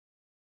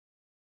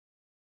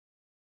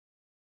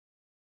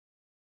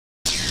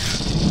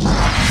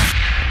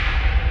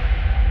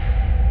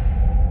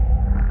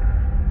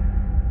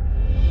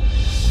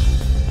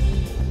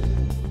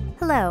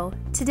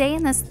Today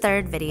in this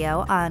third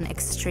video on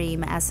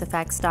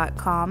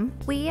ExtremeSFX.com,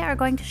 we are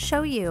going to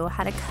show you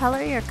how to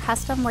color your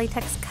custom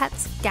latex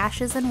cuts,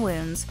 gashes, and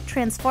wounds,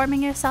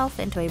 transforming yourself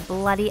into a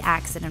bloody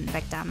accident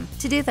victim.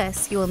 To do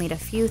this, you will need a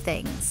few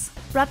things: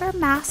 rubber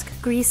mask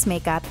grease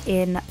makeup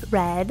in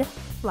red,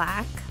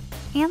 black,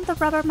 and the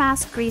rubber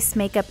mask grease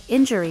makeup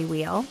injury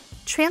wheel,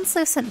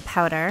 translucent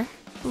powder,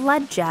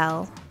 blood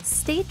gel,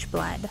 stage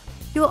blood.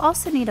 You will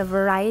also need a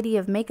variety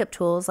of makeup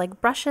tools like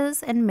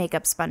brushes and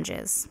makeup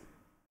sponges.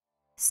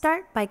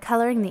 Start by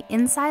coloring the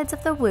insides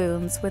of the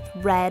wounds with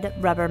red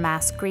rubber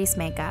mask grease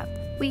makeup.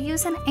 We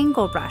use an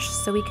angle brush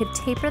so we could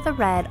taper the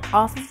red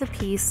off of the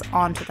piece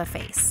onto the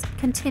face,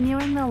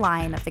 continuing the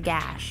line of the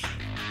gash.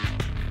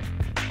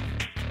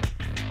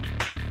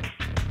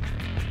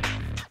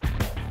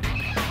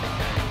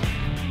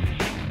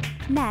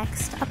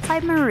 Next,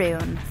 apply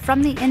maroon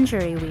from the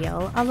injury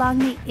wheel along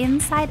the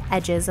inside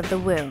edges of the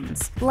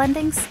wounds,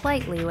 blending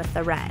slightly with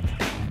the red.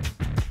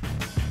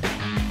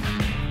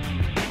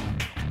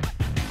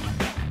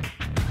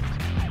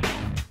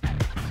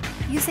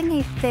 Using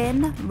a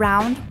thin,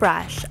 round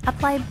brush,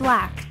 apply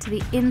black to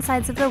the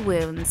insides of the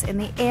wounds in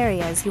the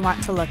areas you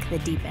want to look the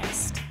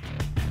deepest.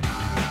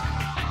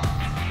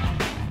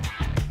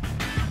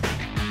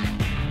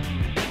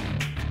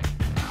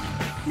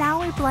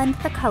 Now we blend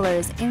the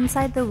colors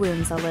inside the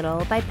wounds a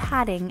little by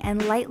patting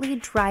and lightly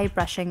dry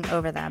brushing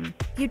over them.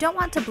 You don't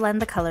want to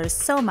blend the colors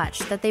so much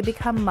that they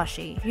become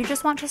mushy, you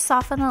just want to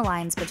soften the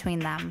lines between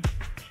them.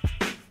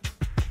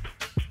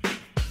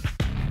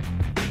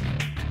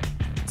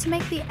 To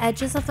make the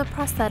edges of the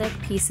prosthetic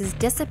pieces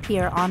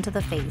disappear onto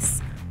the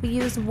face, we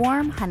use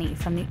warm honey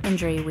from the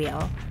injury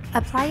wheel.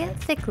 Apply it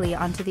thickly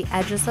onto the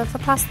edges of the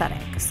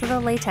prosthetic so the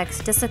latex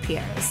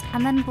disappears,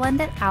 and then blend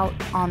it out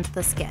onto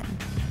the skin.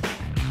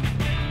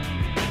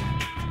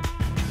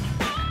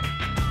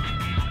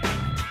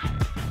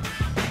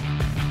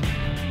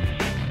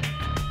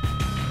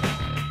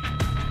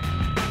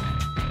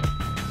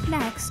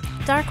 Next,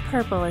 dark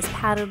purple is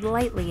patted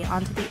lightly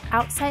onto the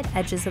outside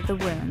edges of the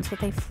wounds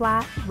with a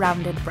flat,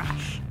 rounded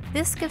brush.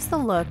 This gives the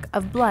look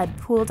of blood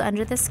pooled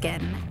under the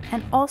skin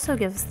and also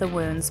gives the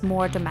wounds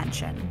more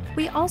dimension.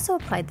 We also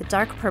applied the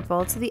dark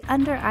purple to the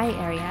under eye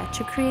area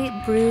to create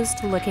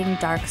bruised-looking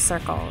dark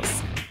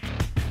circles.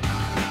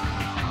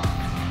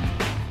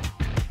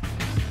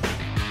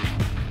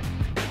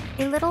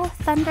 A little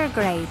thunder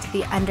gray to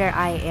the under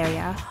eye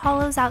area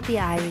hollows out the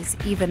eyes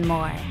even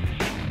more.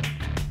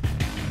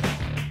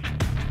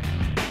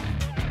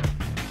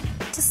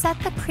 To set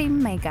the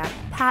cream makeup,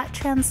 pat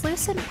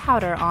translucent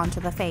powder onto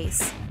the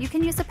face. You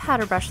can use a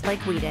powder brush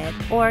like we did,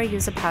 or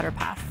use a powder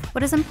puff.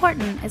 What is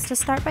important is to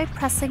start by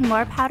pressing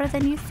more powder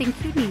than you think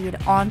you need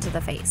onto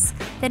the face,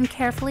 then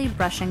carefully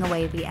brushing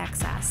away the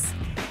excess.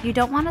 You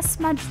don't want to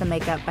smudge the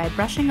makeup by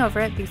brushing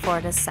over it before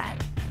it is set.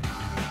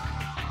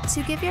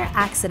 To give your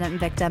accident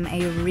victim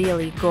a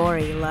really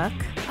gory look,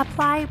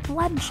 apply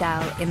blood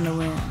gel in the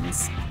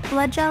wounds.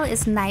 Blood gel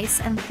is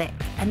nice and thick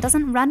and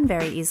doesn't run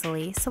very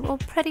easily, so it will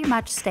pretty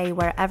much stay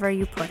wherever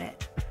you put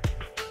it.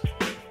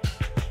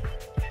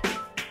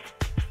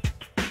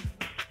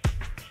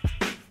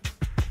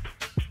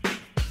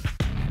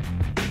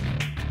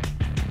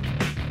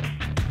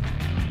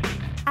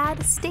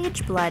 Add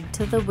stage blood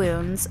to the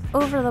wounds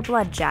over the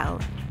blood gel.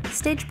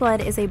 Stage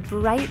blood is a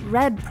bright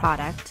red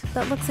product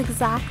that looks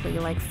exactly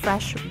like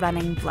fresh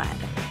running blood.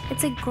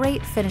 It's a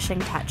great finishing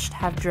touch to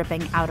have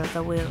dripping out of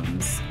the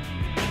wounds.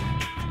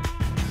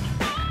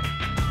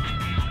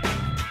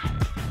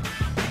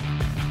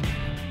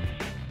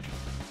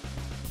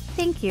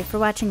 Thank you for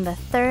watching the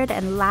third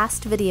and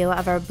last video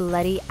of our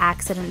Bloody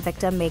Accident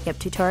Victim Makeup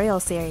Tutorial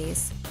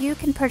series. You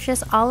can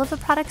purchase all of the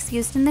products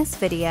used in this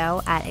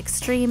video at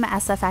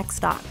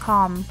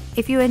ExtremeSFX.com.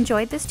 If you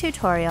enjoyed this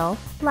tutorial,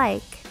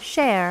 like,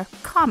 share,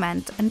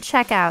 comment, and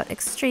check out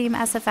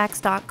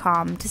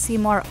ExtremeSFX.com to see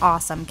more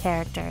awesome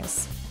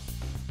characters.